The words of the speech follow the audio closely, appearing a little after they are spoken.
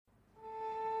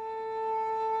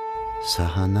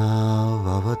Sahana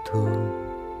Vavatu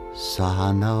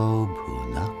Sahanau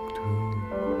Bhunaktu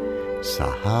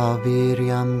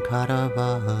Sahaviryam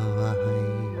Karavavahai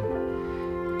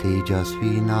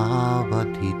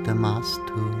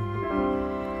Tejasvinavadhitamastu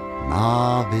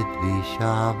Ma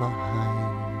Vidvishavahai.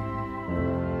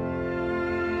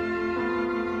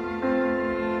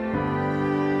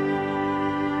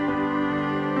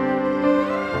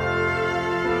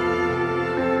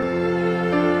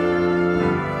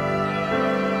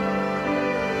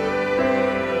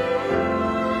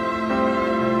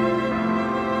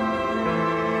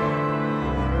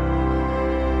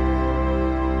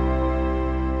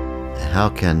 How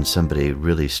can somebody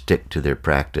really stick to their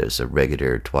practice, a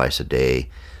regular, twice-a-day,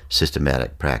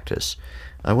 systematic practice?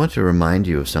 I want to remind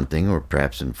you of something, or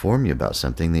perhaps inform you about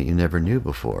something that you never knew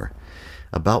before.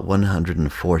 About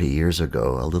 140 years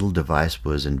ago, a little device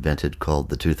was invented called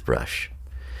the toothbrush.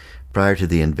 Prior to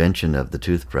the invention of the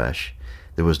toothbrush,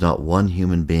 there was not one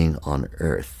human being on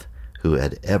earth who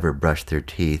had ever brushed their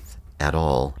teeth at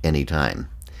all, any time.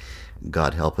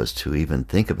 God help us to even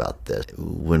think about this.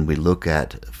 When we look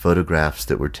at photographs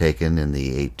that were taken in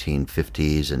the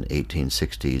 1850s and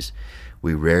 1860s,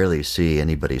 we rarely see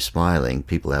anybody smiling.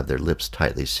 People have their lips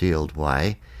tightly sealed.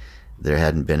 Why? There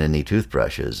hadn't been any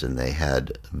toothbrushes, and they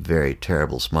had very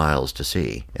terrible smiles to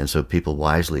see. And so people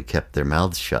wisely kept their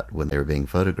mouths shut when they were being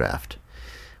photographed.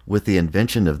 With the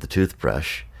invention of the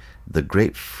toothbrush, the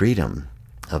great freedom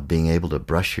of being able to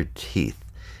brush your teeth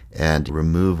and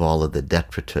remove all of the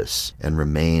detritus and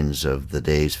remains of the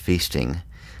day's feasting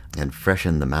and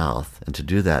freshen the mouth, and to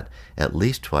do that at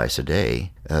least twice a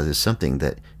day is something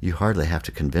that you hardly have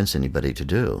to convince anybody to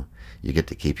do. You get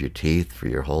to keep your teeth for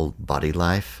your whole body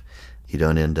life. You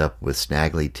don't end up with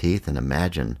snaggly teeth, and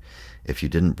imagine if you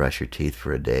didn't brush your teeth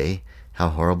for a day,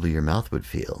 how horrible your mouth would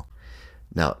feel.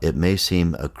 Now, it may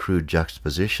seem a crude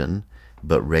juxtaposition,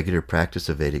 but regular practice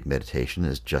of Vedic meditation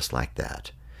is just like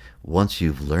that. Once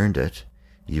you've learned it,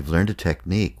 you've learned a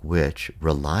technique which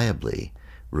reliably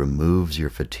removes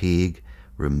your fatigue,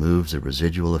 removes the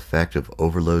residual effect of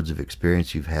overloads of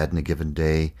experience you've had in a given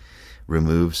day,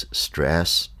 removes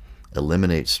stress,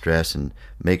 eliminates stress, and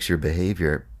makes your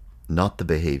behavior not the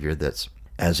behavior that's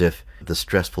as if the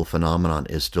stressful phenomenon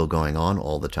is still going on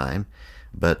all the time,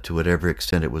 but to whatever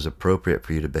extent it was appropriate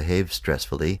for you to behave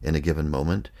stressfully in a given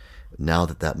moment. Now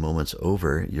that that moment's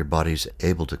over, your body's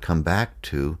able to come back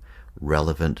to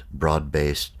relevant,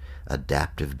 broad-based,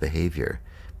 adaptive behavior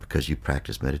because you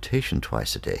practice meditation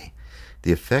twice a day.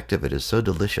 The effect of it is so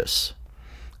delicious.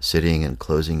 Sitting and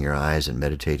closing your eyes and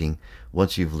meditating,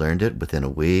 once you've learned it within a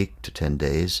week to 10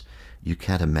 days, you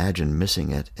can't imagine missing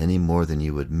it any more than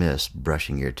you would miss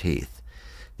brushing your teeth.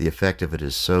 The effect of it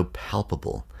is so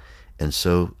palpable and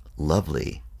so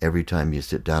lovely every time you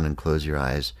sit down and close your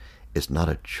eyes. It's not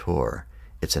a chore.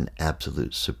 It's an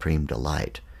absolute supreme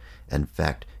delight. In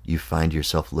fact, you find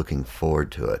yourself looking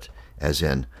forward to it, as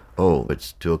in, oh,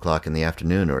 it's 2 o'clock in the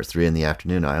afternoon or 3 in the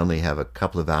afternoon. I only have a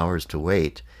couple of hours to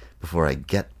wait before I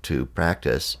get to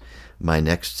practice my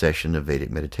next session of Vedic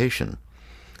meditation.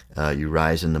 You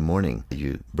rise in the morning,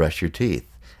 you brush your teeth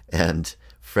and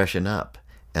freshen up,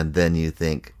 and then you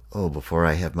think, oh, before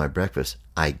I have my breakfast,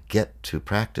 I get to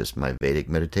practice my Vedic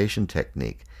meditation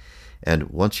technique.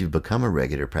 And once you've become a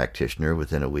regular practitioner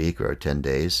within a week or 10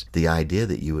 days, the idea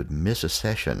that you would miss a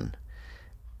session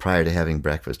prior to having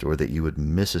breakfast, or that you would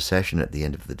miss a session at the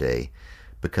end of the day,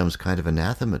 becomes kind of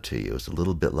anathema to you. It's a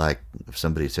little bit like if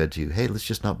somebody said to you, hey, let's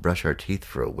just not brush our teeth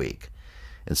for a week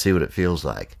and see what it feels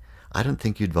like. I don't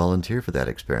think you'd volunteer for that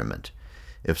experiment.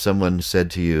 If someone said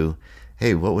to you,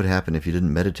 hey, what would happen if you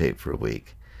didn't meditate for a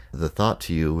week? The thought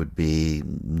to you would be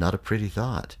not a pretty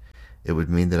thought. It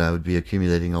would mean that I would be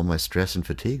accumulating all my stress and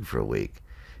fatigue for a week.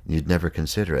 You'd never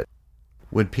consider it.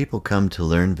 When people come to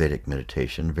learn Vedic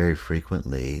meditation, very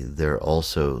frequently they're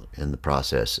also in the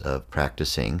process of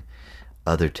practicing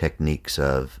other techniques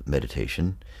of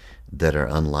meditation that are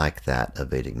unlike that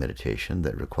of Vedic meditation,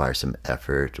 that require some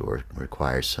effort or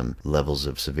require some levels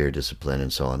of severe discipline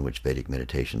and so on, which Vedic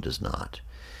meditation does not.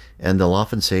 And they'll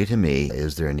often say to me,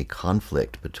 is there any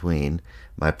conflict between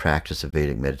my practice of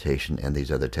Vedic meditation and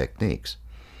these other techniques?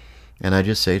 And I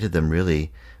just say to them,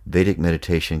 really, Vedic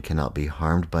meditation cannot be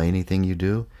harmed by anything you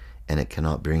do, and it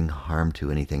cannot bring harm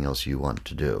to anything else you want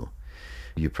to do.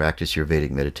 You practice your Vedic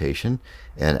meditation,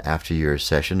 and after your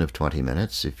session of 20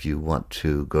 minutes, if you want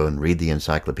to go and read the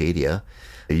encyclopedia,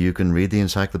 you can read the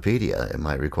encyclopedia. It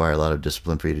might require a lot of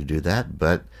discipline for you to do that,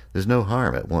 but there's no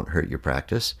harm. It won't hurt your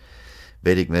practice.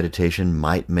 Vedic meditation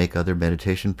might make other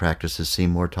meditation practices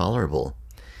seem more tolerable,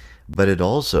 but it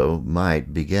also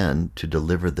might begin to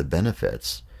deliver the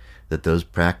benefits that those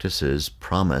practices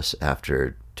promise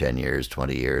after 10 years,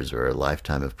 20 years, or a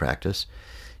lifetime of practice,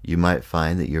 you might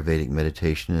find that your Vedic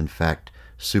meditation, in fact,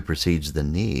 supersedes the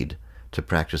need to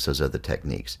practice those other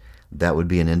techniques. That would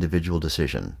be an individual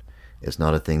decision. It's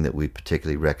not a thing that we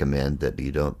particularly recommend that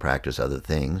you don't practice other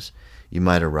things. You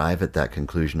might arrive at that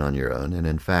conclusion on your own, and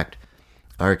in fact,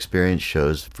 our experience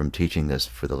shows from teaching this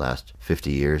for the last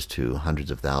 50 years to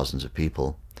hundreds of thousands of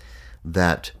people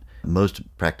that most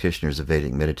practitioners of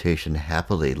Vedic meditation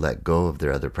happily let go of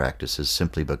their other practices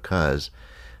simply because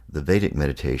the Vedic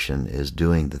meditation is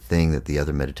doing the thing that the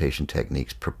other meditation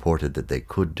techniques purported that they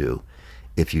could do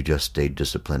if you just stayed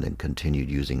disciplined and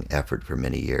continued using effort for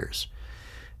many years.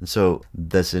 And so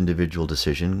this individual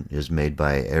decision is made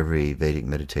by every Vedic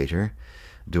meditator.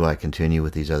 Do I continue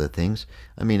with these other things?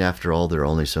 I mean, after all, there are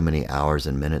only so many hours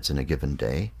and minutes in a given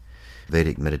day.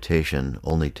 Vedic meditation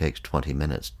only takes 20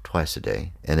 minutes twice a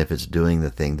day. And if it's doing the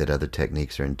thing that other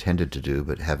techniques are intended to do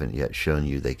but haven't yet shown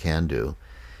you they can do,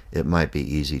 it might be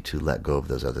easy to let go of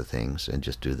those other things and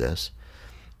just do this.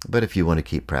 But if you want to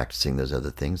keep practicing those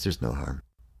other things, there's no harm.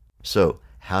 So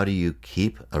how do you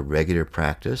keep a regular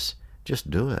practice? Just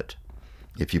do it.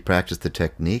 If you practice the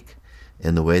technique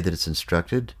in the way that it's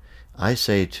instructed, I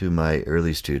say to my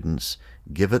early students,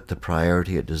 give it the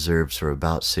priority it deserves for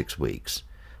about 6 weeks.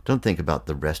 Don't think about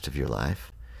the rest of your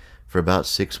life. For about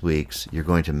 6 weeks, you're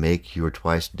going to make your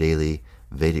twice daily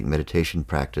Vedic meditation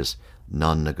practice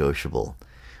non-negotiable.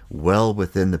 Well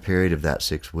within the period of that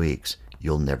 6 weeks,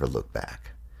 you'll never look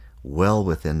back. Well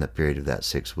within the period of that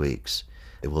 6 weeks,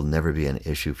 it will never be an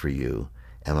issue for you.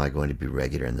 Am I going to be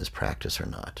regular in this practice or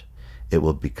not? It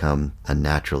will become a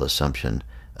natural assumption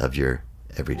of your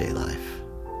everyday life.